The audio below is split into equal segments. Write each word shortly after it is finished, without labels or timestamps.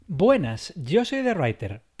Buenas, yo soy The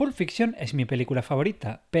Writer. Pulp Fiction es mi película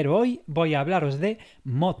favorita, pero hoy voy a hablaros de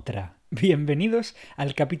Mothra. Bienvenidos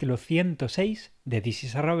al capítulo 106 de This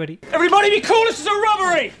is a Robbery. Everybody be cool, this is a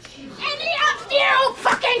robbery! Any of you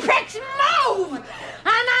fucking pricks move! And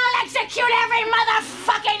I'll execute every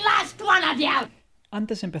motherfucking last one of you!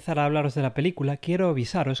 Antes de empezar a hablaros de la película, quiero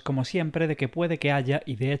avisaros, como siempre, de que puede que haya,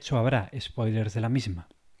 y de hecho habrá, spoilers de la misma.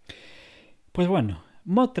 Pues bueno,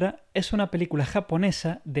 Mothra es una película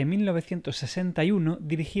japonesa de 1961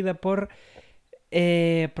 dirigida por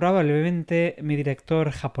probablemente mi director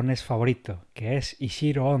japonés favorito, que es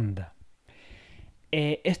Ishiro Honda.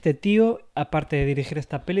 Este tío, aparte de dirigir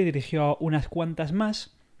esta peli, dirigió unas cuantas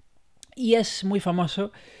más y es muy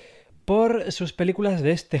famoso por sus películas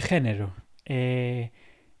de este género.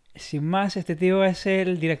 Sin más, este tío es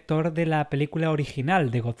el director de la película original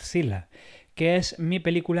de Godzilla, que es mi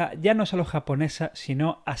película ya no solo japonesa,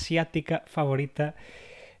 sino asiática favorita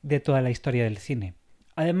de toda la historia del cine.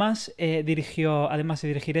 Además de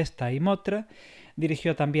dirigir esta y Mothra,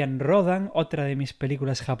 dirigió también Rodan, otra de mis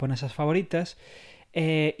películas japonesas favoritas,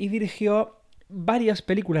 y dirigió varias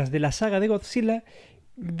películas de la saga de Godzilla,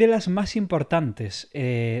 de las más importantes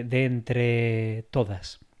de entre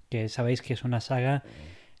todas, que sabéis que es una saga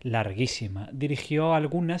larguísima. Dirigió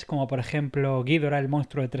algunas, como por ejemplo Ghidorah, el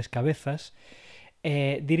monstruo de tres cabezas.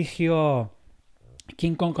 Dirigió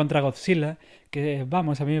King Kong contra Godzilla, que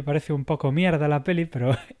vamos, a mí me parece un poco mierda la peli,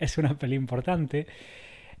 pero es una peli importante.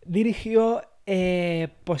 Dirigió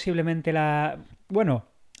posiblemente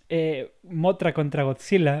Mothra contra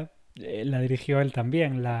Godzilla, la dirigió él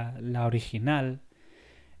también, la original.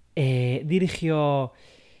 Dirigió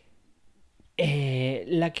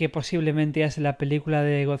la que posiblemente es la película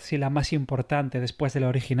de Godzilla más importante después de la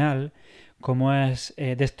original, como es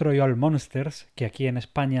Destroy All Monsters, que aquí en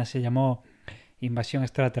España se llamó Invasión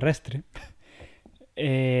Extraterrestre.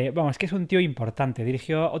 Es que es un tío importante.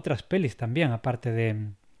 Dirigió otras pelis también, aparte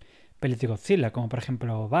de pelis de Godzilla, como por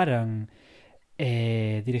ejemplo Baran.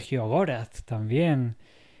 Dirigió Gorath también.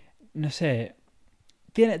 No sé.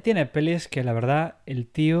 Tiene pelis que la verdad el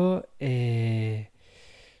tío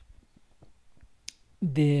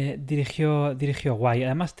dirigió guay.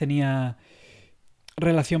 Además tenía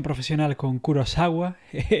relación profesional con Kurosawa.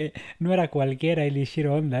 No era cualquiera el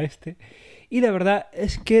Ishiro Honda este. Y la verdad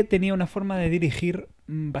es que tenía una forma de dirigir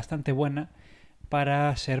bastante buena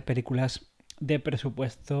para ser películas de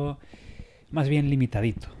presupuesto más bien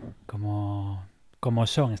limitadito, como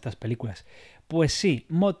son estas películas. Pues sí,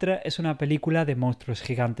 Mothra es una película de monstruos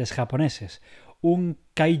gigantes japoneses, un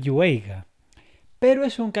kaiju eiga. Pero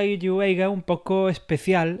es un kaiju eiga un poco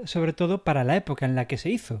especial, sobre todo para la época en la que se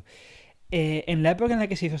hizo. En la época en la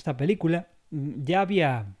que se hizo esta película ya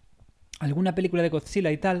había alguna película de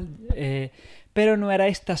Godzilla y tal, pero no era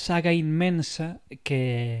esta saga inmensa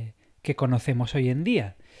que conocemos hoy en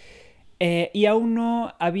día. Y aún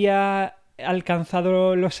no había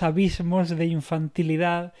alcanzado los abismos de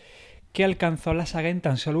infantilidad que alcanzó la saga en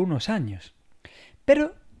tan solo unos años.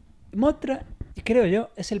 Pero Mothra, creo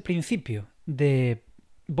yo, es el principio de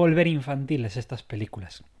volver infantiles estas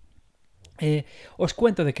películas. Os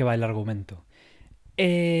cuento de qué va el argumento.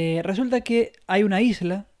 Resulta que hay una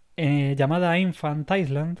isla llamada Infant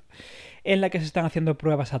Island en la que se están haciendo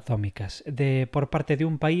pruebas atómicas por parte de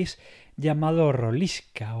un país llamado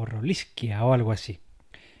Roliska o Roliskia o algo así.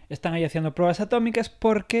 Están ahí haciendo pruebas atómicas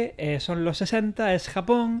porque son los 60, es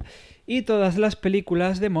Japón y todas las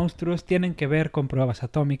películas de monstruos tienen que ver con pruebas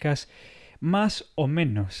atómicas, más o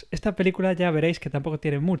menos. Esta película ya veréis que tampoco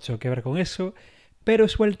tiene mucho que ver con eso, pero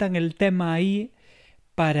sueltan el tema ahí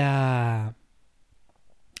para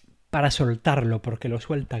soltarlo, porque lo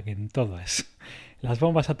sueltan en todas. Las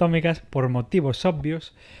bombas atómicas, por motivos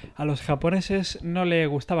obvios, a los japoneses no le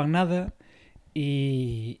gustaban nada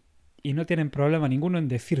y no tienen problema ninguno en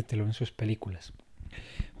decírtelo en sus películas.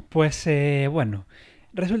 Pues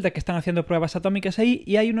resulta que están haciendo pruebas atómicas ahí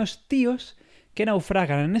y hay unos tíos que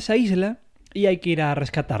naufragan en esa isla y hay que ir a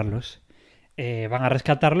rescatarlos. Van a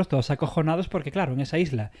rescatarlos todos acojonados porque, claro, en esa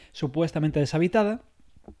isla supuestamente deshabitada,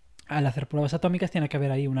 al hacer pruebas atómicas tiene que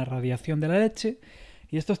haber ahí una radiación de la leche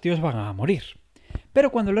y estos tíos van a morir.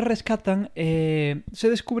 Pero cuando los rescatan se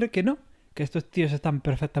descubre que no, que estos tíos están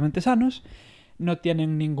perfectamente sanos, no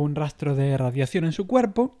tienen ningún rastro de radiación en su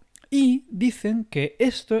cuerpo y dicen que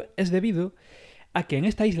esto es debido a que en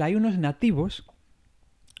esta isla hay unos nativos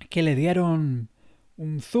que le dieron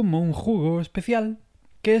un zumo, un jugo especial,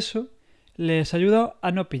 que eso les ayudó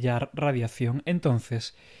a no pillar radiación.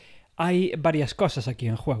 Entonces, hay varias cosas aquí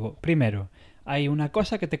en juego. Primero, hay una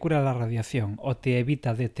cosa que te cura la radiación o te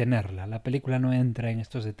evita de tenerla. La película no entra en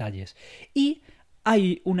estos detalles. Y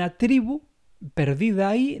hay una tribu perdida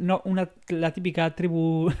ahí, no, la típica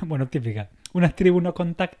tribu, bueno, típica, una tribu no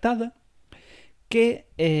contactada que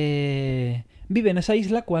vive en esa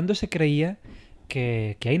isla cuando se creía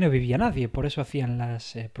que ahí no vivía nadie, por eso hacían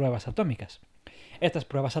las pruebas atómicas. Estas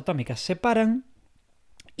pruebas atómicas se paran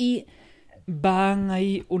y van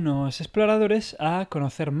ahí unos exploradores a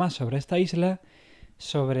conocer más sobre esta isla,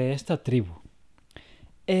 sobre esta tribu.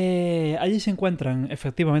 Allí se encuentran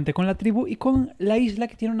efectivamente con la tribu y con la isla,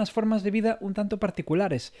 que tiene unas formas de vida un tanto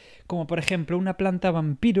particulares, como por ejemplo una planta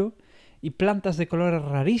vampiro y plantas de colores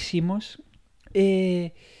rarísimos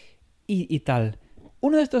y tal.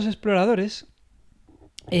 Uno de estos exploradores,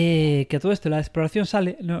 que a todo esto la exploración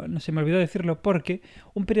sale, no se me olvidó decirlo, porque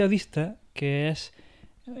un periodista que es,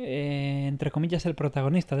 entre comillas, el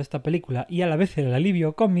protagonista de esta película y a la vez el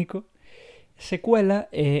alivio cómico, se cuela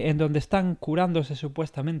en donde están curándose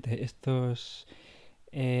supuestamente estos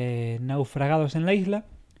naufragados en la isla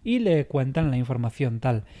y le cuentan la información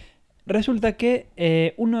tal. Resulta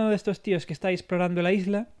que uno de estos tíos que está explorando la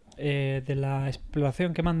isla, de la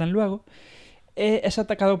exploración que mandan luego, es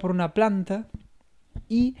atacado por una planta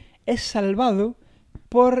y es salvado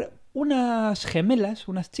por unas gemelas,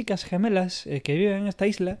 unas chicas gemelas que viven en esta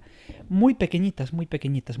isla, muy pequeñitas,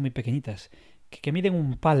 que miden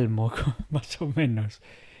un palmo, más o menos.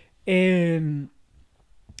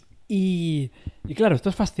 Y claro, esto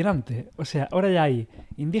es fascinante. O sea, ahora ya hay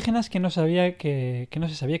indígenas que no se sabía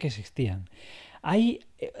que existían. Hay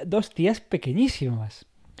dos tías pequeñísimas.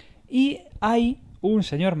 Y hay un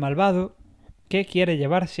señor malvado que quiere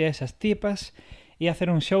llevarse a esas tipas y hacer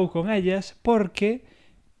un show con ellas, porque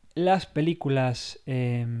las películas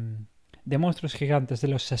de monstruos gigantes de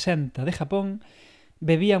los 60 de Japón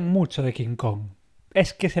bebían mucho de King Kong.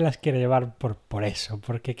 Es que se las quiere llevar por eso,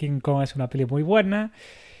 porque King Kong es una peli muy buena,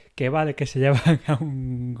 que va de que se llevan a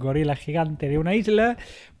un gorila gigante de una isla.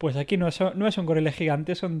 Pues aquí no es un gorila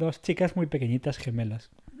gigante, son dos chicas muy pequeñitas gemelas.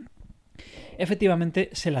 Efectivamente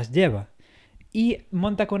se las lleva y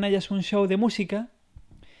monta con ellas un show de música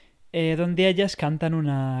donde ellas cantan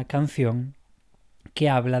una canción que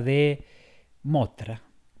habla de Mothra.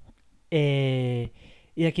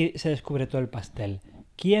 Y aquí se descubre todo el pastel.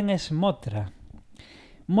 ¿Quién es Mothra?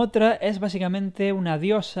 Mothra es básicamente una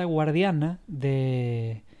diosa guardiana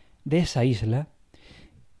de esa isla.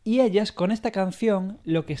 Y ellas, con esta canción,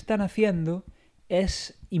 lo que están haciendo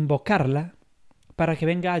es invocarla para que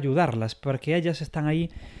venga a ayudarlas, porque ellas están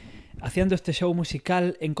ahí haciendo este show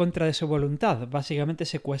musical en contra de su voluntad, básicamente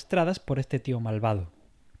secuestradas por este tío malvado.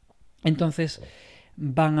 Entonces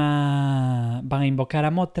van a invocar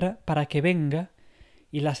a Mothra para que venga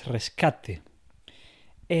y las rescate.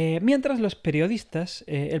 Mientras los periodistas,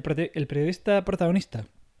 el periodista protagonista,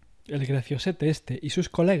 el graciosete este, y sus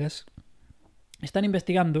colegas están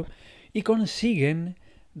investigando y consiguen,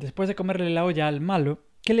 después de comerle la olla al malo,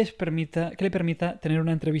 que le permita tener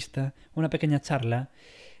una entrevista, una pequeña charla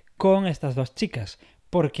con estas dos chicas,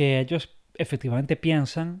 porque ellos efectivamente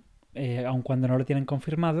piensan, aun cuando no lo tienen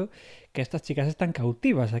confirmado, que estas chicas están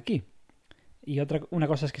cautivas aquí. Y una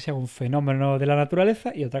cosa es que sea un fenómeno de la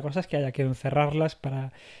naturaleza y otra cosa es que haya que encerrarlas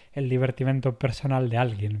para el divertimento personal de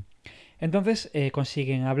alguien. Entonces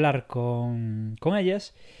consiguen hablar con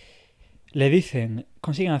ellas,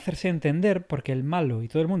 consiguen hacerse entender, porque el malo y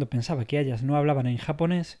todo el mundo pensaba que ellas no hablaban en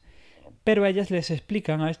japonés, pero ellas les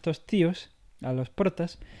explican a estos tíos, a los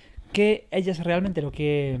protas, que ellas realmente lo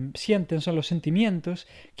que sienten son los sentimientos,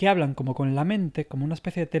 que hablan como con la mente, como una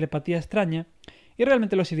especie de telepatía extraña, y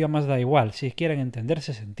realmente los idiomas da igual, si quieren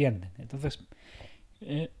entenderse se entienden. Entonces,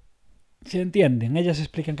 se entienden. Ellas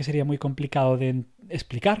explican que sería muy complicado de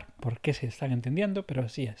explicar por qué se están entendiendo, pero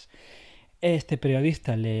así es. Este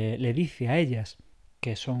periodista le dice a ellas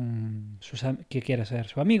que que quiere ser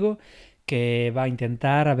su amigo, que va a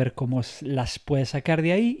intentar a ver cómo las puede sacar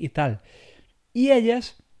de ahí y tal. Y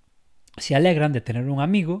ellas se alegran de tener un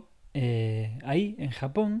amigo ahí en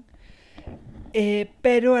Japón,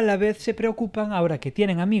 pero a la vez se preocupan ahora que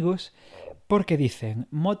tienen amigos, porque dicen,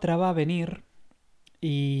 Mothra va a venir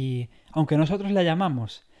y aunque nosotros la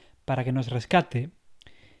llamamos para que nos rescate,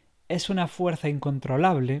 es una fuerza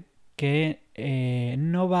incontrolable que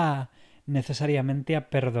no va necesariamente a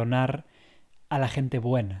perdonar a la gente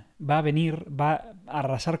buena. Va a venir, va a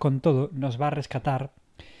arrasar con todo, nos va a rescatar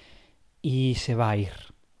y se va a ir.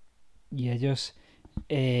 Y ellos,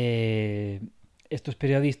 estos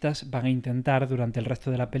periodistas, van a intentar durante el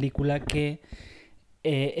resto de la película que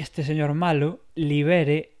este señor malo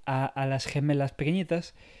libere a las gemelas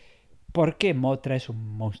pequeñitas, porque Mothra es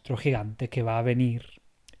un monstruo gigante que va a venir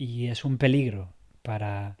y es un peligro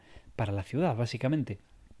para la ciudad, básicamente.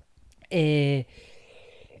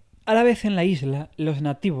 A la vez en la isla, los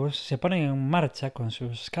nativos se ponen en marcha con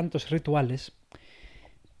sus cantos rituales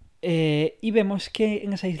y vemos que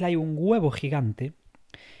en esa isla hay un huevo gigante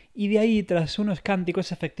y de ahí, tras unos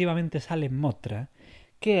cánticos, efectivamente sale Mothra,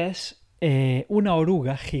 que es una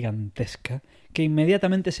oruga gigantesca que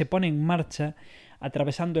inmediatamente se pone en marcha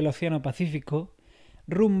atravesando el Océano Pacífico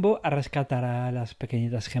rumbo a rescatar a las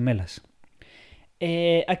pequeñitas gemelas.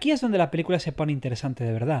 Aquí es donde la película se pone interesante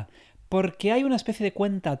de verdad, porque hay una especie de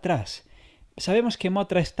cuenta atrás. Sabemos que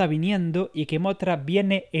Mothra está viniendo y que Mothra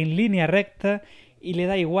viene en línea recta y le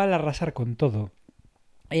da igual arrasar con todo.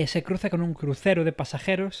 Se cruza con un crucero de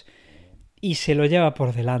pasajeros y se lo lleva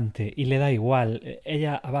por delante y le da igual,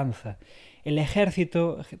 ella avanza. El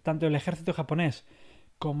ejército, tanto el ejército japonés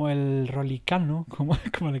como el rolicano, como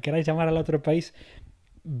le queráis llamar al otro país,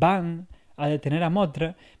 van a detener a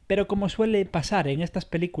Mothra, pero como suele pasar en estas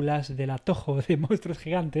películas del atojo de monstruos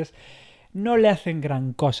gigantes, no le hacen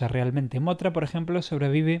gran cosa realmente. Mothra, por ejemplo,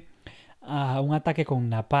 sobrevive a un ataque con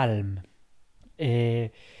napalm.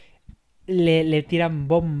 Le tiran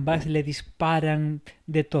bombas, le disparan,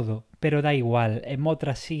 de todo, pero da igual.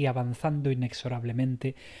 Mothra sigue avanzando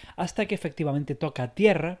inexorablemente hasta que efectivamente toca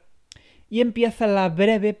tierra y empieza la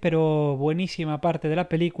breve pero buenísima parte de la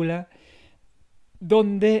película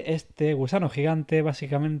donde este gusano gigante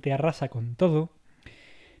básicamente arrasa con todo,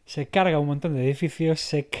 se carga un montón de edificios,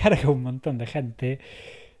 se carga un montón de gente,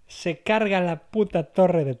 se carga la puta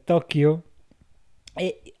torre de Tokio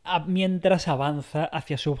mientras avanza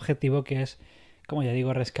hacia su objetivo, que es, como ya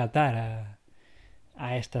digo, rescatar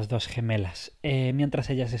a estas dos gemelas.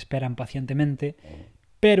 Mientras ellas esperan pacientemente,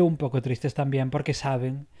 pero un poco tristes también porque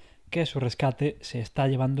saben que su rescate se está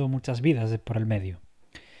llevando muchas vidas por el medio.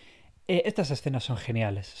 Estas escenas son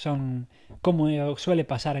geniales, son, como suele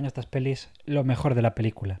pasar en estas pelis, lo mejor de la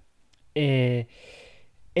película. El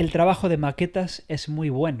trabajo de maquetas es muy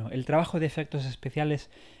bueno, el trabajo de efectos especiales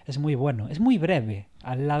es muy bueno, es muy breve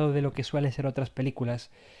al lado de lo que suele ser otras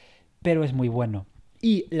películas, pero es muy bueno.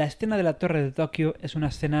 Y la escena de la Torre de Tokio es una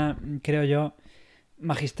escena, creo yo,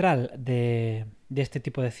 magistral de este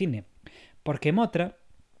tipo de cine, porque Mothra,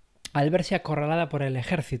 al verse acorralada por el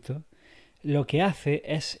ejército, lo que hace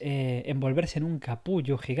es envolverse en un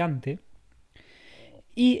capullo gigante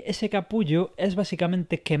y ese capullo es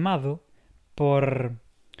básicamente quemado por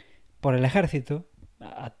el ejército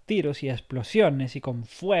a tiros y a explosiones y con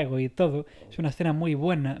fuego y todo. Es una escena muy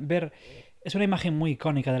buena. Es una imagen muy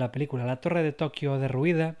icónica de la película. La torre de Tokio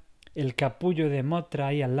derruida, el capullo de Mothra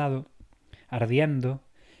ahí al lado, ardiendo.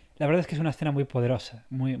 La verdad es que es una escena muy poderosa,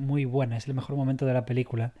 muy, muy buena. Es el mejor momento de la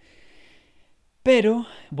película. Pero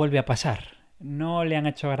vuelve a pasar. No le han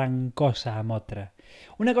hecho gran cosa a Mothra.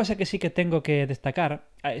 Una cosa que sí que tengo que destacar,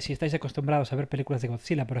 si estáis acostumbrados a ver películas de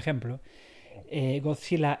Godzilla, por ejemplo,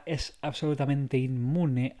 Godzilla es absolutamente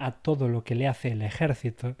inmune a todo lo que le hace el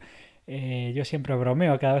ejército. Yo siempre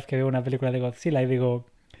bromeo cada vez que veo una película de Godzilla y digo,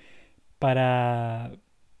 ¿para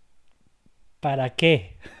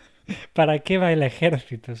qué? ¿Para qué va el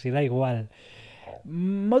ejército? Si da igual.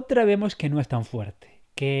 Mothra vemos que no es tan fuerte.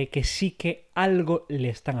 Que sí que algo le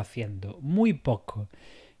están haciendo. Muy poco,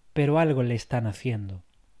 pero algo le están haciendo.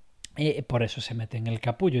 Por eso se mete en el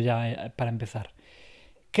capullo ya para empezar.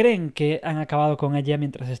 Creen que han acabado con ella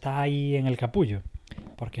mientras está ahí en el capullo,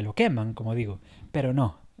 porque lo queman, como digo. Pero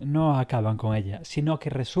no acaban con ella, sino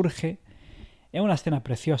que resurge en una escena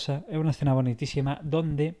preciosa, en una escena bonitísima,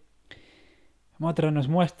 donde Mothra nos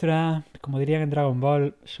muestra, como dirían en Dragon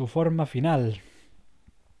Ball, su forma final.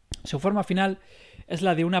 Su forma final es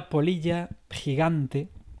la de una polilla gigante,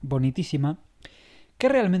 bonitísima, que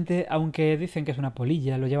realmente, aunque dicen que es una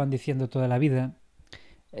polilla, lo llevan diciendo toda la vida,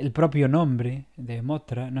 el propio nombre de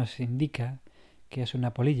Mothra nos indica que es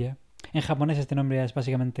una polilla. En japonés este nombre es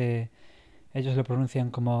básicamente, ellos lo pronuncian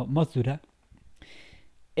como Mothura.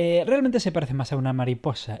 Realmente se parece más a una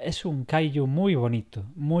mariposa. Es un kaiju muy bonito,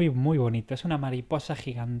 muy muy bonito. Es una mariposa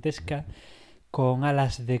gigantesca con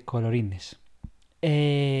alas de colorines.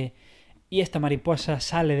 Y esta mariposa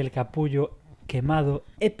sale del capullo quemado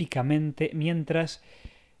épicamente mientras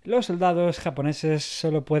los soldados japoneses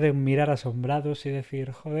solo pueden mirar asombrados y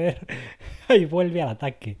decir, joder, y vuelve al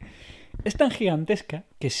ataque. Es tan gigantesca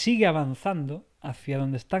que sigue avanzando hacia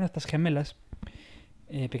donde están estas gemelas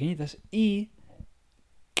pequeñitas y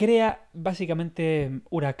crea básicamente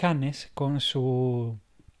huracanes con sus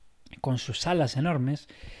alas enormes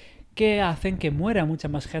que hacen que muera mucha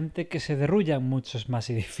más gente, que se derruyan muchos más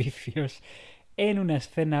edificios en una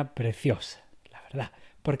escena preciosa, la verdad,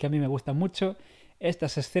 porque a mí me gustan mucho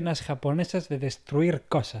estas escenas japonesas de destruir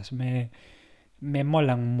cosas, me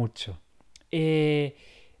molan mucho.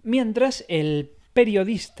 Mientras el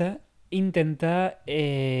periodista intenta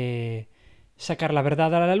sacar la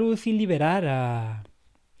verdad a la luz y liberar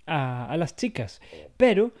a las chicas.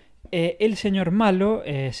 Pero el señor malo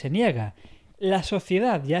se niega. La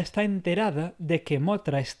sociedad ya está enterada de que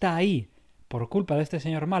Mothra está ahí por culpa de este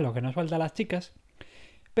señor malo que no suelta a las chicas,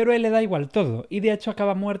 pero a él le da igual todo, y de hecho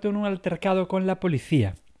acaba muerto en un altercado con la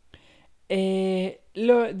policía. De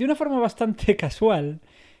una forma bastante casual,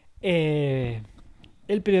 el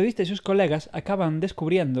periodista y sus colegas acaban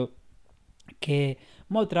descubriendo que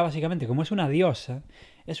Mothra, básicamente, como es una diosa,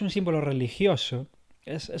 es un símbolo religioso,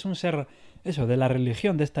 es un ser, eso, de la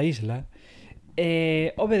religión de esta isla,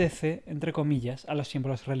 obedece, entre comillas, a los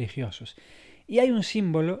símbolos religiosos. Y hay un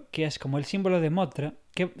símbolo que es como el símbolo de Mothra,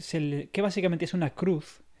 que básicamente es una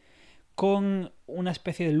cruz con una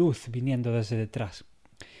especie de luz viniendo desde detrás.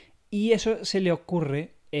 Y eso se le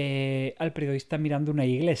ocurre al periodista mirando una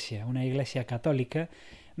iglesia católica,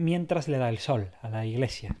 mientras le da el sol a la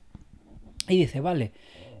iglesia. Y dice, vale,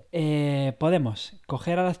 podemos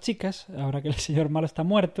coger a las chicas, ahora que el señor malo está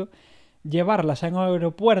muerto, llevarlas a un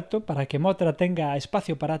aeropuerto para que Mothra tenga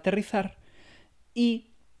espacio para aterrizar y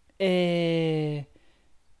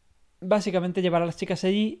básicamente llevar a las chicas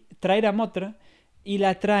allí, traer a Mothra y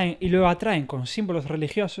luego atraen con símbolos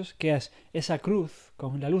religiosos, que es esa cruz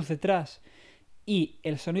con la luz detrás y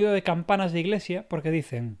el sonido de campanas de iglesia, porque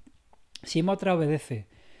dicen, si Mothra obedece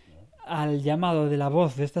al llamado de la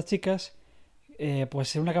voz de estas chicas,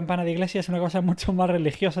 pues una campana de iglesia es una cosa mucho más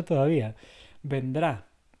religiosa todavía. Vendrá.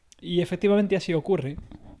 Y efectivamente así ocurre.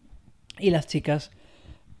 Y las chicas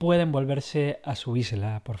pueden volverse a su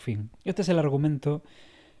isla, por fin. Este es el argumento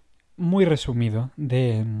muy resumido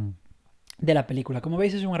de la película. Como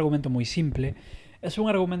veis, es un argumento muy simple. Es un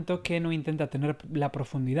argumento que no intenta tener la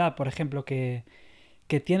profundidad, por ejemplo, que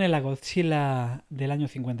tiene la Godzilla del año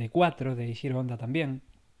 54, de Ishiro Honda también.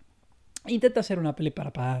 Intenta ser una peli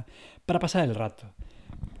para pasar el rato.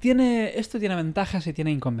 Esto tiene ventajas y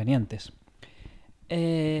tiene inconvenientes.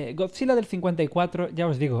 Godzilla del 54, ya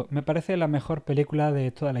os digo, me parece la mejor película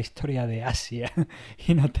de toda la historia de Asia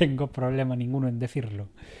y no tengo problema ninguno en decirlo.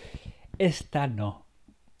 Esta no.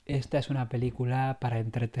 Esta es una película para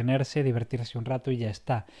entretenerse, divertirse un rato y ya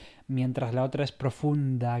está. Mientras la otra es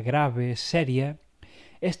profunda, grave, seria,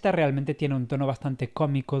 esta realmente tiene un tono bastante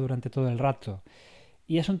cómico durante todo el rato.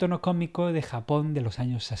 Y es un tono cómico de Japón de los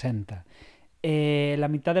años 60. La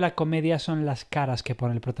mitad de la comedia son las caras que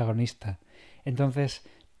pone el protagonista. Entonces,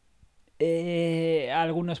 a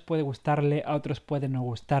algunos puede gustarle, a otros puede no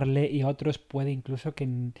gustarle y a otros puede incluso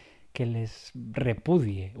que les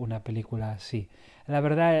repudie una película así. La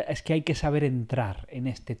verdad es que hay que saber entrar en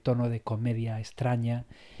este tono de comedia extraña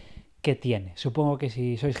que tiene. Supongo que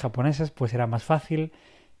si sois japoneses pues será más fácil,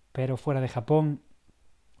 pero fuera de Japón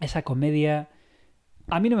esa comedia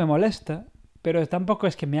a mí no me molesta, pero tampoco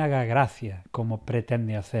es que me haga gracia como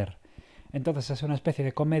pretende hacer. Entonces es una especie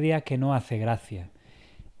de comedia que no hace gracia.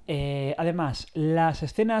 Además, las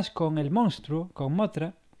escenas con el monstruo, con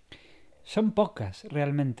Mothra, son pocas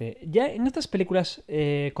realmente. Ya en estas películas,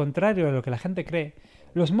 contrario a lo que la gente cree,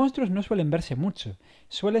 los monstruos no suelen verse mucho.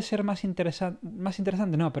 Suele ser más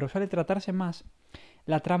interesante, no, pero suele tratarse más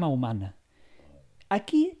la trama humana.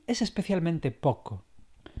 Aquí es especialmente poco.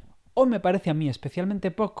 O me parece a mí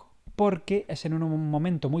especialmente poco, porque es en un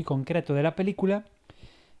momento muy concreto de la película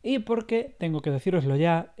y porque, tengo que decíroslo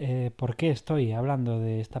ya, por qué estoy hablando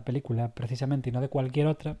de esta película precisamente y no de cualquier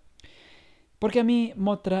otra, porque a mí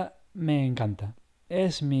Mothra me encanta.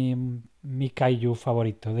 Es mi kaiju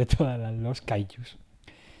favorito de todos los kaijus.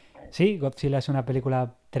 Sí, Godzilla es una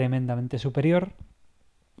película tremendamente superior.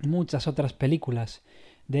 Muchas otras películas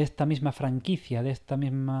de esta misma franquicia, de esta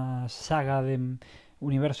misma saga de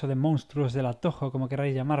universo de monstruos del Toho, como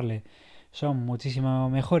queráis llamarle, son muchísimo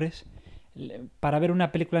mejores. Para ver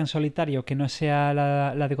una película en solitario que no sea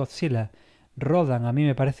la de Godzilla, Rodan a mí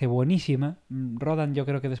me parece buenísima. Rodan yo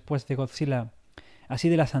creo que después de Godzilla, así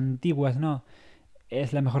de las antiguas, ¿no?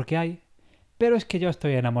 Es la mejor que hay. Pero es que yo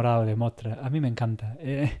estoy enamorado de Mothra, a mí me encanta.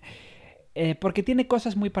 Porque tiene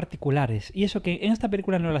cosas muy particulares y eso que en esta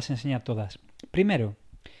película no las enseña todas. Primero,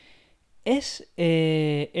 es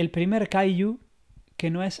el primer kaiju que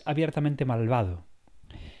no es abiertamente malvado.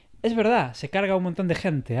 Es verdad, se carga un montón de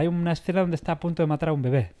gente. Hay una escena donde está a punto de matar a un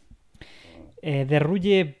bebé.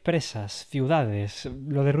 Derruye presas, ciudades,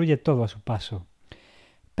 lo derruye todo a su paso.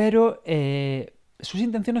 Pero sus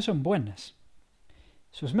intenciones son buenas.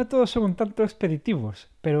 Sus métodos son un tanto expeditivos,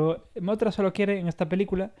 pero Mothra solo quiere, en esta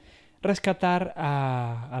película, rescatar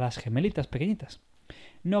a las gemelitas pequeñitas.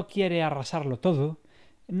 No quiere arrasarlo todo,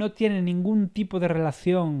 no tiene ningún tipo de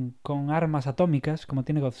relación con armas atómicas, como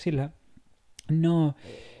tiene Godzilla. No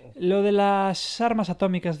Lo de las armas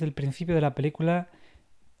atómicas del principio de la película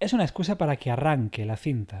es una excusa para que arranque la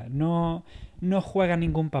cinta. No juega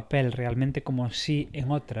ningún papel realmente como sí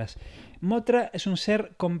en otras. Mothra es un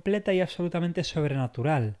ser completa y absolutamente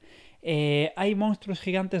sobrenatural. Hay monstruos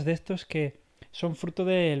gigantes de estos que son fruto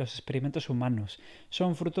de los experimentos humanos,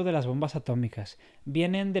 son fruto de las bombas atómicas,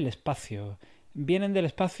 vienen del espacio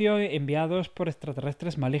enviados por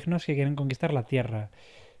extraterrestres malignos que quieren conquistar la Tierra.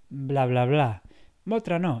 Bla, bla, bla.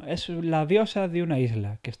 Mothra no, es la diosa de una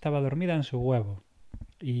isla que estaba dormida en su huevo.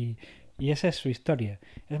 Y esa es su historia.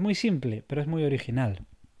 Es muy simple, pero es muy original.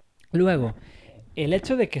 Luego, el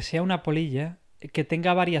hecho de que sea una polilla que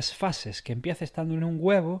tenga varias fases, que empiece estando en un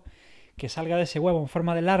huevo, que salga de ese huevo en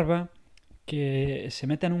forma de larva, que se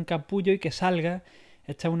meta en un capullo y que salga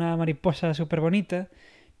hecha una mariposa súper bonita,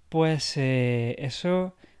 pues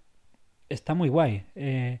eso está muy guay.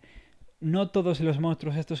 No todos los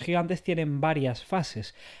monstruos estos gigantes tienen varias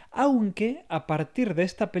fases, aunque a partir de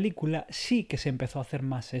esta película sí que se empezó a hacer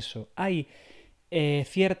más eso. Hay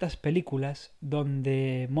ciertas películas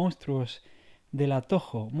donde monstruos del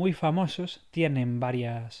Atojo muy famosos tienen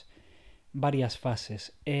varias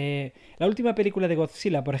fases. La última película de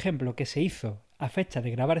Godzilla, por ejemplo, que se hizo a fecha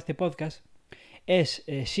de grabar este podcast, es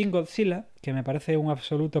Shin Godzilla, que me parece un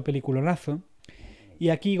absoluto peliculonazo. Y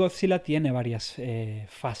aquí Godzilla tiene varias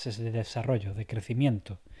fases de desarrollo, de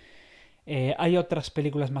crecimiento. Hay otras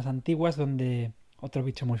películas más antiguas donde otro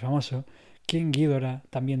bicho muy famoso, King Ghidorah,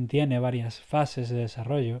 también tiene varias fases de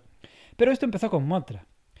desarrollo. Pero esto empezó con Mothra.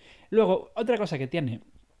 Luego, otra cosa que tiene.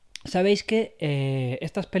 Sabéis que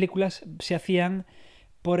estas películas se hacían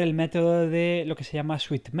por el método de lo que se llama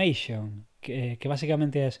Sweetmation, que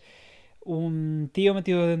básicamente es un tío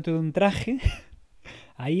metido dentro de un traje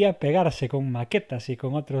ahí a pegarse con maquetas y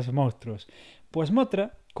con otros monstruos. Pues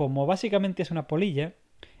Mothra, como básicamente es una polilla,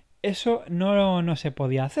 eso no se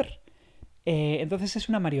podía hacer. Entonces es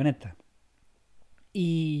una marioneta.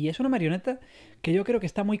 Y es una marioneta que yo creo que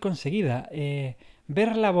está muy conseguida.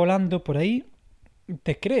 Verla volando por ahí,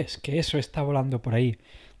 te crees que eso está volando por ahí.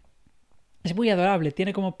 Es muy adorable,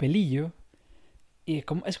 tiene como pelillo. Y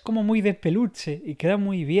es como muy de peluche y queda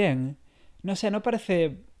muy bien. No sé, no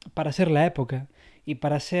parece para ser la época y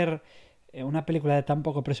para ser una película de tan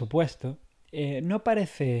poco presupuesto, no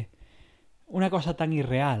parece una cosa tan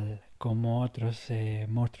irreal como otros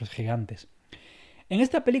monstruos gigantes. En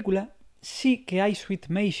esta película sí que hay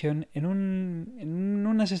Sweetmation en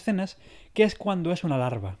unas escenas que es cuando es una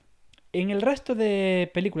larva. En el resto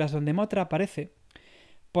de películas donde Mothra aparece,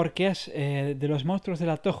 porque es de los monstruos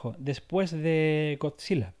del Atojo, después de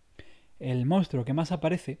Godzilla, el monstruo que más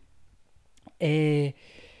aparece,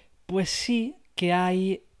 pues sí que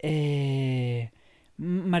hay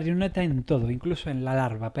marioneta en todo, incluso en la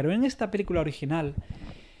larva. Pero en esta película original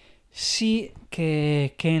sí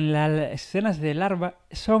que en las escenas de larva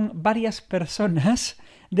son varias personas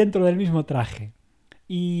dentro del mismo traje.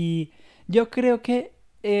 Y yo creo que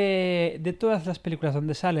de todas las películas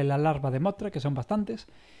donde sale la larva de Mothra, que son bastantes,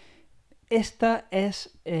 esta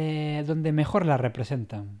es donde mejor la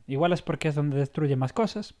representan. Igual es porque es donde destruye más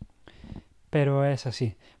cosas, pero es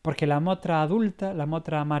así. Porque la Mothra adulta, la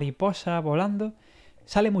Mothra mariposa volando,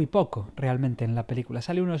 sale muy poco realmente en la película.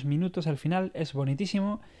 Sale unos minutos al final, es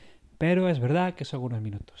bonitísimo, pero es verdad que son unos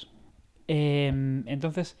minutos.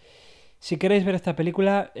 Entonces, si queréis ver esta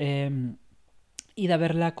película, id a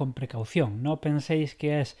verla con precaución. No penséis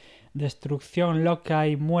que es destrucción loca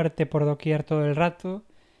y muerte por doquier todo el rato,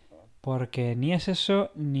 porque ni es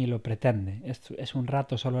eso ni lo pretende. Es un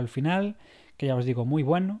rato solo al final, que ya os digo, muy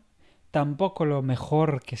bueno. Tampoco lo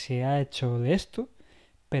mejor que se ha hecho de esto,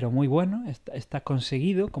 pero muy bueno. Está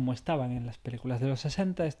conseguido, como estaban en las películas de los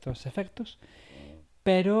 60, estos efectos,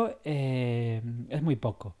 pero es muy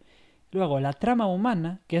poco. Luego, la trama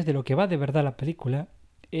humana, que es de lo que va de verdad la película,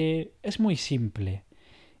 es muy simple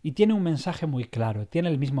y tiene un mensaje muy claro. Tiene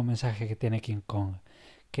el mismo mensaje que tiene King Kong,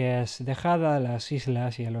 que es dejad a las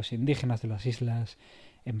islas y a los indígenas de las islas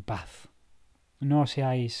en paz. No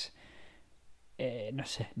seáis, no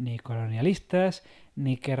sé, ni colonialistas,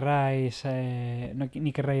 ni querráis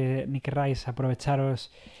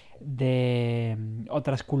aprovecharos de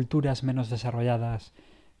otras culturas menos desarrolladas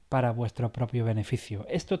para vuestro propio beneficio.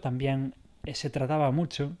 Esto también se trataba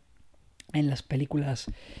mucho en las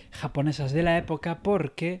películas japonesas de la época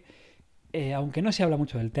porque, aunque no se habla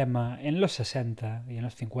mucho del tema, en los 60 y en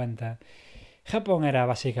los 50, Japón era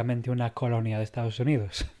básicamente una colonia de Estados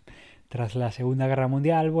Unidos. Tras la Segunda Guerra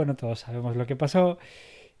Mundial, bueno, todos sabemos lo que pasó,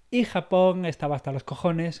 y Japón estaba hasta los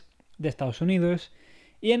cojones de Estados Unidos,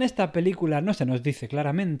 y en esta película no se nos dice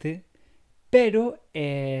claramente, pero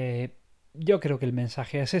Yo creo que el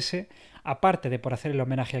mensaje es ese, aparte de por hacer el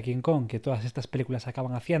homenaje a King Kong, que todas estas películas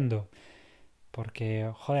acaban haciendo, porque,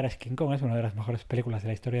 joder, es King Kong es una de las mejores películas de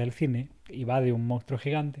la historia del cine, y va de un monstruo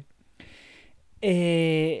gigante,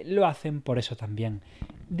 lo hacen por eso también.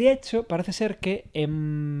 De hecho, parece ser que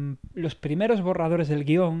en los primeros borradores del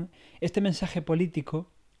guión, este mensaje político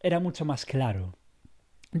era mucho más claro.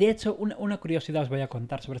 De hecho, una curiosidad os voy a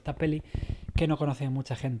contar sobre esta peli que no conoce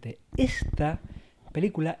mucha gente. Esta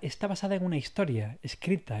película está basada en una historia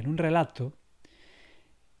escrita en un relato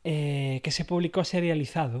que se publicó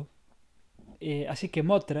serializado. Así que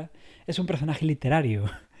Mothra es un personaje literario.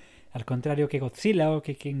 Al contrario que Godzilla o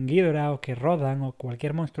que King Ghidorah o que Rodan o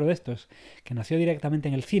cualquier monstruo de estos que nació directamente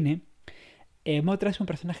en el cine, Mothra es un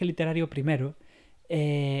personaje literario primero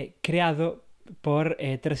creado por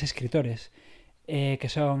 3 escritores que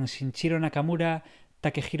son Shinichiro Nakamura,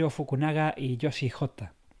 Takehiro Fukunaga y Yoshi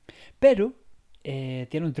Hota. Pero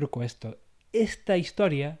tiene un truco esto. Esta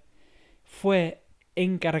historia fue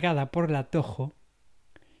encargada por la Toho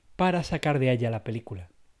para sacar de ella la película.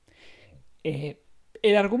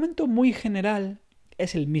 El argumento muy general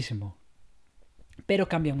es el mismo, pero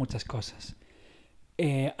cambian muchas cosas.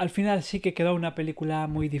 Al final sí que quedó una película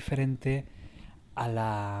muy diferente a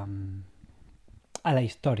la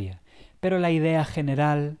historia, pero la idea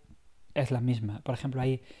general es la misma. Por ejemplo,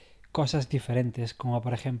 hay cosas diferentes, como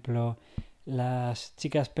por ejemplo las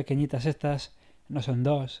chicas pequeñitas estas no son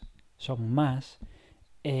 2, son más.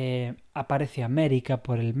 Aparece América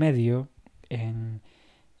por el medio. En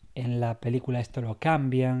la película esto lo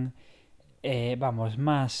cambian.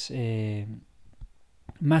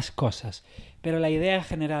 Más cosas. Pero la idea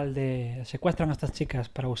general de secuestran a estas chicas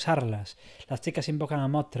para usarlas. Las chicas invocan a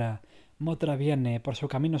Mothra. Mothra viene, por su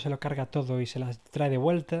camino se lo carga todo y se las trae de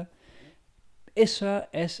vuelta. Esa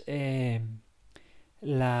es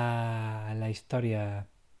la historia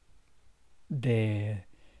de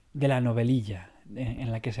la novelilla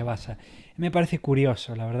en la que se basa. Me parece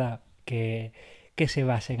curioso, la verdad, que se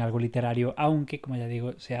base en algo literario, aunque, como ya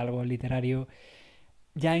digo, sea algo literario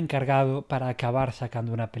ya encargado para acabar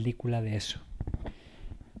sacando una película de eso.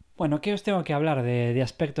 Bueno, ¿qué os tengo que hablar de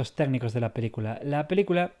aspectos técnicos de la película? La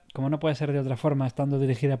película, como no puede ser de otra forma, estando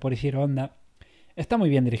dirigida por Ishiro Honda, está muy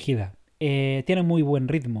bien dirigida. Tiene muy buen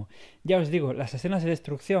ritmo. Ya os digo, las escenas de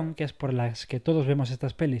destrucción, que es por las que todos vemos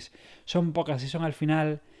estas pelis, son pocas y son al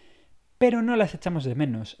final, pero no las echamos de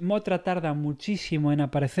menos. Mothra tarda muchísimo en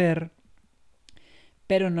aparecer,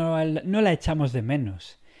 pero no la echamos de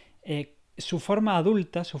menos. Su forma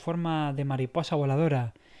adulta, su forma de mariposa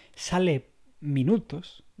voladora, sale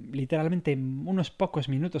minutos, literalmente unos pocos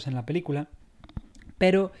minutos en la película,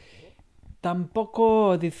 pero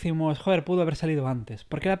tampoco decimos, joder, pudo haber salido antes,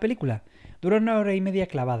 porque la película dura 1 hora y media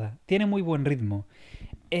clavada, tiene muy buen ritmo.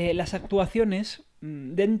 Las actuaciones,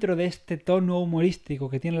 dentro de este tono humorístico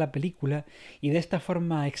que tiene la película y de esta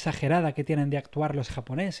forma exagerada que tienen de actuar los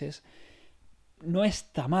japoneses, no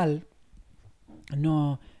está mal,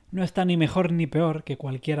 no está ni mejor ni peor que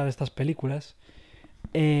cualquiera de estas películas.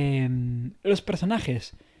 Los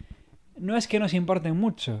personajes no es que nos importen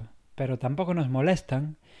mucho, pero tampoco nos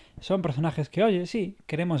molestan. Son personajes que, oye, sí,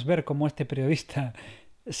 queremos ver cómo este periodista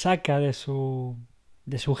saca de su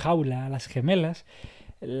jaula a las gemelas.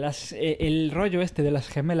 El rollo este de las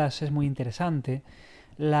gemelas es muy interesante.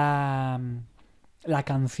 La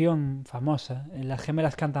canción famosa. Las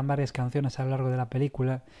gemelas cantan varias canciones a lo largo de la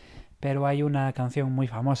película, pero hay una canción muy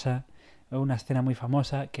famosa, una escena muy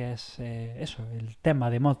famosa, que es el tema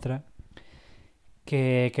de Mothra,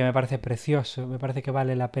 que me parece precioso. Me parece que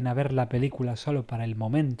vale la pena ver la película solo para el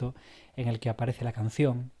momento en el que aparece la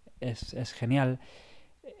canción. Es genial.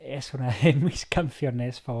 Es una de mis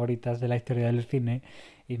canciones favoritas de la historia del cine,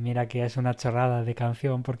 y mira que es una chorrada de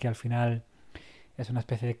canción porque al final es una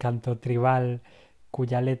especie de canto tribal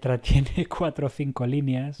cuya letra tiene 4 o 5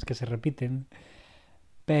 líneas que se repiten,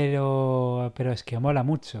 pero es que mola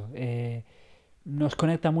mucho. Nos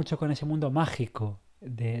conecta mucho con ese mundo mágico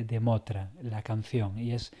de Mothra, la canción,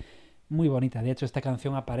 y es muy bonita. De hecho, esta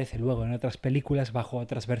canción aparece luego en otras películas bajo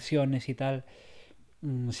otras versiones y tal.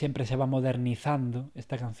 Siempre se va modernizando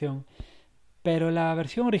esta canción, pero la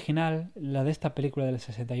versión original, la de esta película del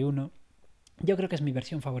 61, yo creo que es mi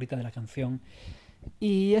versión favorita de la canción.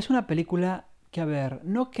 Y es una película que, a ver,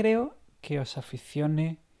 no creo que os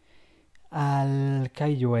aficione al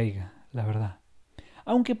Kaiju Eiga, la verdad.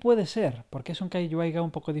 Aunque puede ser, porque es un Kaiju Eiga un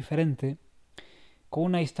poco diferente, con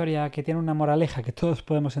una historia que tiene una moraleja que todos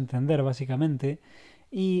podemos entender, básicamente,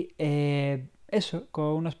 y eso, con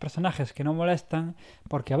unos personajes que no molestan,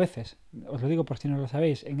 porque a veces, os lo digo por si no lo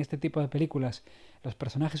sabéis, en este tipo de películas los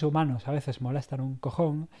personajes humanos a veces molestan un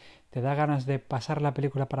cojón, te da ganas de pasar la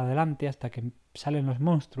película para adelante hasta que salen los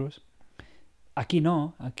monstruos. Aquí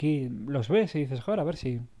no, aquí los ves y dices, joder, a ver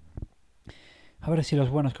si los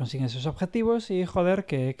buenos consiguen sus objetivos y joder,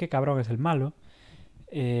 qué cabrón es el malo.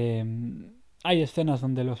 Hay escenas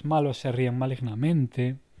donde los malos se ríen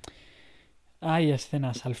malignamente. Hay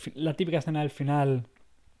escenas, la típica escena del final,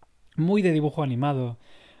 muy de dibujo animado,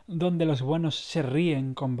 donde los buenos se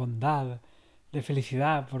ríen con bondad, de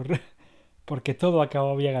felicidad, porque todo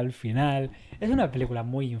acabó bien al final. Es una película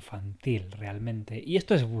muy infantil, realmente, y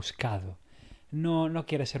esto es buscado. No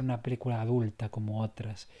quiere ser una película adulta como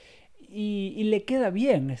otras. Y le queda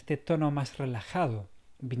bien este tono más relajado,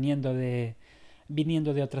 viniendo de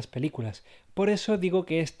otras películas. Por eso digo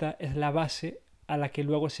que esta es la base a la que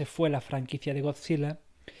luego se fue la franquicia de Godzilla,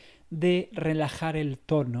 de relajar el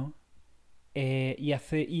tono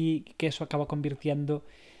y que eso acabó convirtiendo,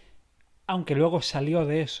 aunque luego salió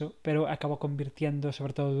de eso, pero acabó convirtiendo,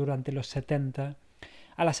 sobre todo durante los 70,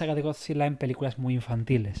 a la saga de Godzilla en películas muy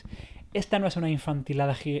infantiles. Esta no es una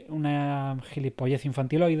gilipollez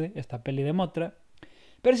infantiloide, esta peli de Mothra,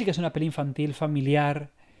 pero sí que es una peli infantil familiar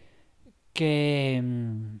que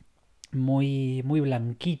muy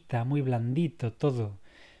blanquita, muy blandito todo.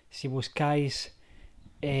 Si buscáis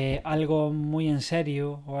algo muy en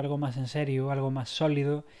serio o algo más en serio, algo más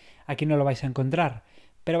sólido, aquí no lo vais a encontrar,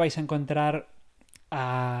 pero vais a encontrar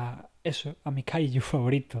a mi kaiju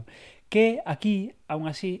favorito, que aquí, aún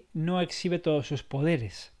así, no exhibe todos sus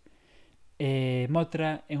poderes.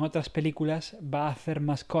 Mothra en otras películas va a hacer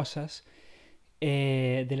más cosas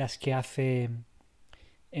de las que hace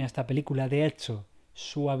en esta película. De hecho,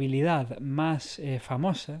 su habilidad más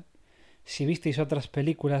famosa, si visteis otras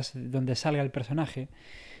películas donde salga el personaje,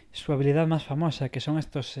 su habilidad más famosa, que son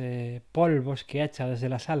estos polvos que echa desde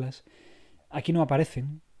las alas, aquí no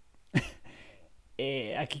aparecen.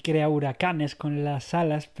 Aquí crea huracanes con las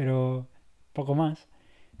alas, pero poco más.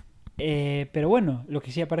 Pero bueno, lo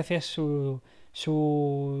que sí aparece es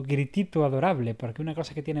su gritito adorable, porque una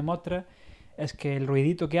cosa que tiene Mothra es que el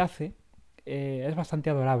ruidito que hace es bastante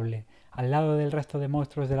adorable, al lado del resto de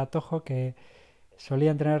monstruos del Atojo, que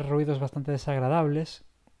solían tener ruidos bastante desagradables,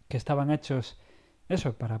 que estaban hechos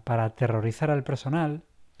eso, para aterrorizar al personal.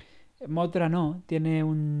 Mothra no, tiene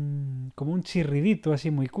como un chirridito así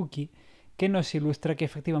muy cookie, que nos ilustra que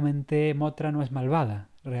efectivamente Mothra no es malvada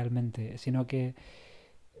realmente, sino que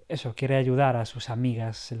eso, quiere ayudar a sus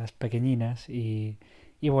amigas, las pequeñinas, y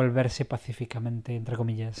volverse pacíficamente, entre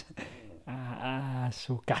comillas, a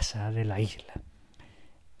su casa de la isla.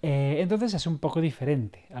 Entonces es un poco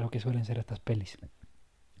diferente a lo que suelen ser estas pelis.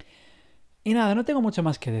 Y nada, no tengo mucho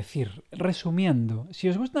más que decir. Resumiendo, si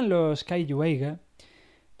os gustan los Kaiju Eiga,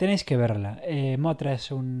 tenéis que verla. Mothra es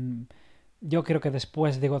yo creo que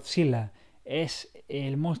después de Godzilla es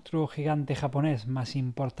el monstruo gigante japonés más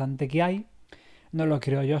importante que hay. No lo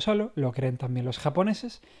creo yo solo, lo creen también los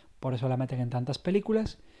japoneses, por eso la meten en tantas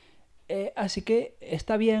películas. Así que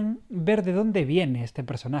está bien ver de dónde viene este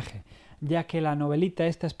personaje, ya que la novelita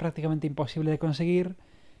esta es prácticamente imposible de conseguir,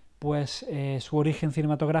 pues su origen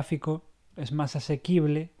cinematográfico es más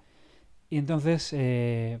asequible y entonces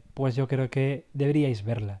pues yo creo que deberíais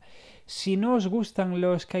verla. Si no os gustan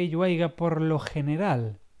los Kaiju Eiga por lo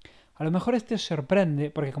general, a lo mejor este os sorprende,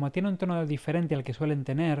 porque como tiene un tono diferente al que suelen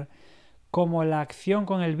tener, como la acción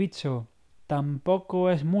con el bicho tampoco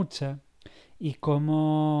es mucha y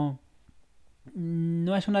como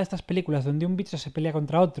no es una de estas películas donde un bicho se pelea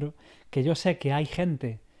contra otro, que yo sé que hay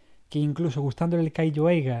gente que incluso gustándole el Kaiju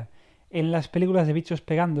Eiga, en las películas de bichos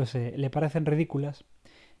pegándose le parecen ridículas.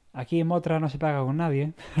 Aquí en Mothra no se pega con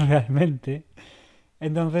nadie, realmente.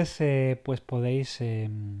 Entonces, pues podéis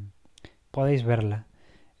verla.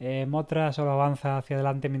 Mothra solo avanza hacia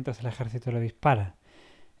adelante mientras el ejército le dispara.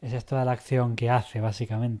 Esa es toda la acción que hace,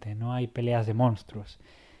 básicamente. No hay peleas de monstruos.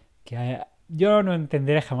 Yo no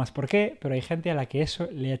entenderé jamás por qué, pero hay gente a la que eso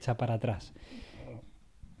le echa para atrás.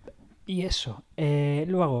 Y eso.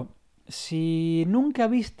 Luego, si nunca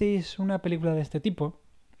visteis una película de este tipo,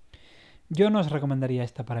 yo no os recomendaría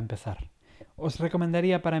esta para empezar. Os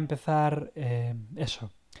recomendaría para empezar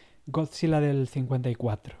Godzilla del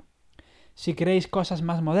 54. Si queréis cosas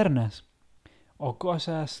más modernas, o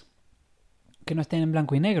cosas que no estén en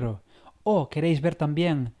blanco y negro, o queréis ver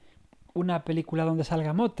también una película donde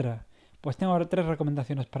salga Mothra, pues tengo 3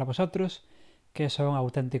 recomendaciones para vosotros, que son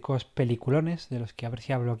auténticos peliculones, de los que a ver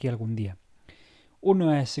si hablo aquí algún día.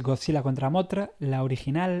 Uno es Godzilla contra Mothra, la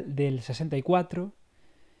original del 64.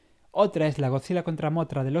 Otra es la Godzilla contra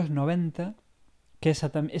Mothra de los 90, que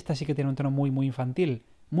esta sí que tiene un tono muy, muy infantil,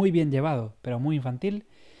 muy bien llevado, pero muy infantil.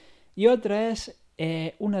 Y otra es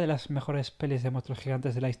una de las mejores pelis de monstruos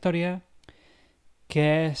gigantes de la historia,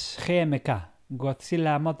 que es GMK,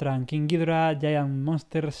 Godzilla, Mothra and King Ghidorah Giant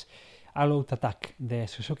Monsters All Out Attack, de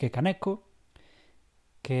Suzuki Kaneko,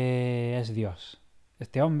 que es Dios.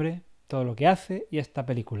 Este hombre, todo lo que hace, y esta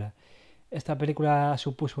película. Esta película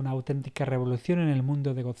supuso una auténtica revolución en el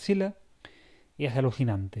mundo de Godzilla y es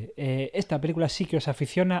alucinante. Esta película sí que os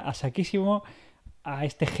aficiona a saquísimo a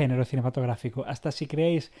este género cinematográfico. Hasta si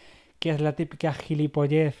creéis que es la típica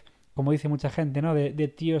gilipollez, como dice mucha gente, ¿no? De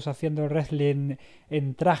tíos haciendo wrestling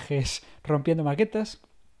en trajes, rompiendo maquetas,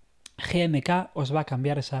 GMK os va a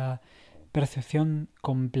cambiar esa percepción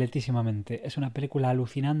completísimamente. Es una película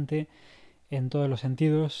alucinante en todos los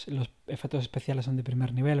sentidos. Los efectos especiales son de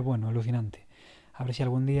primer nivel. Bueno, alucinante. A ver si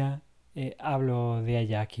algún día hablo de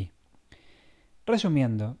ella aquí.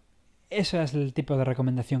 Resumiendo, eso es el tipo de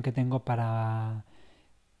recomendación que tengo para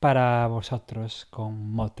vosotros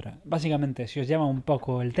con Mothra. Básicamente, si os llama un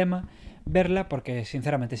poco el tema, verla, porque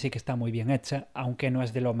sinceramente sí que está muy bien hecha, aunque no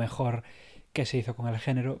es de lo mejor que se hizo con el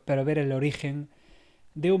género, pero ver el origen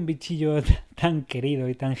de un bichillo tan querido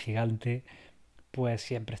y tan gigante, pues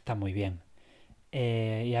siempre está muy bien.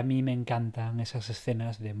 Y a mí me encantan esas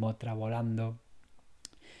escenas de Mothra volando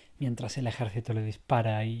mientras el ejército le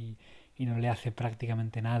dispara y no le hace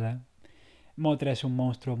prácticamente nada. Mothra es un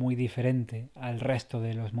monstruo muy diferente al resto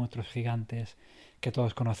de los monstruos gigantes que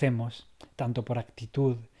todos conocemos, tanto por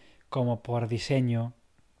actitud como por diseño,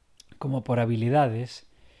 como por habilidades,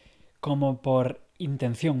 como por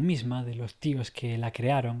intención misma de los tíos que la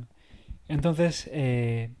crearon. Entonces,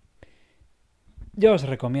 yo os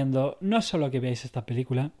recomiendo no solo que veáis esta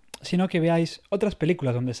película, sino que veáis otras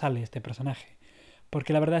películas donde sale este personaje,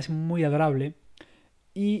 porque la verdad es muy adorable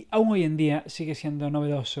y aún hoy en día sigue siendo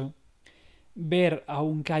novedoso ver a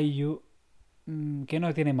un kaiju que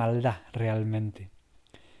no tiene maldad realmente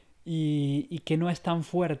y que no es tan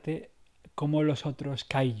fuerte como los otros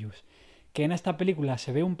kaijus, que en esta película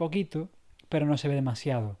se ve un poquito pero no se ve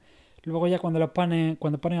demasiado. Luego ya cuando ponen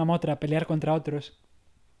a Mothra a pelear contra otros,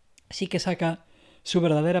 sí que saca su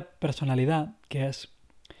verdadera personalidad, que es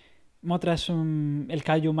Mothra es el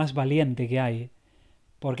kaiju más valiente que hay,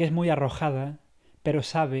 porque es muy arrojada, pero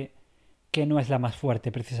sabe que no es la más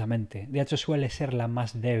fuerte precisamente. De hecho suele ser la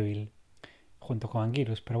más débil, junto con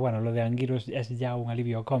Anguirus. Pero bueno, lo de Anguirus es ya un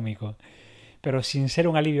alivio cómico. Pero sin ser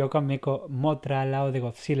un alivio cómico, Mothra al lado de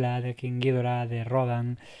Godzilla, de King Ghidorah, de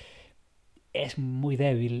Rodan, es muy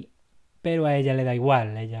débil, pero a ella le da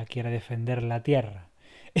igual. Ella quiere defender la Tierra.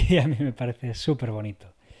 Y a mí me parece súper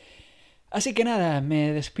bonito. Así que nada,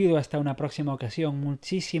 me despido hasta una próxima ocasión.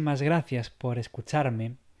 Muchísimas gracias por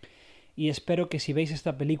escucharme. Y espero que si veis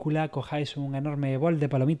esta película cojáis un enorme bol de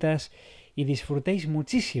palomitas y disfrutéis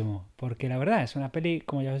muchísimo, porque la verdad es una peli,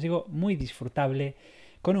 como ya os digo, muy disfrutable,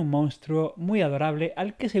 con un monstruo muy adorable,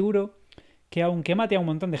 al que seguro que aunque mate a un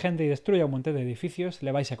montón de gente y destruya un montón de edificios,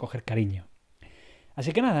 le vais a coger cariño.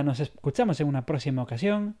 Así que nada, nos escuchamos en una próxima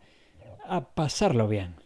ocasión. A pasarlo bien.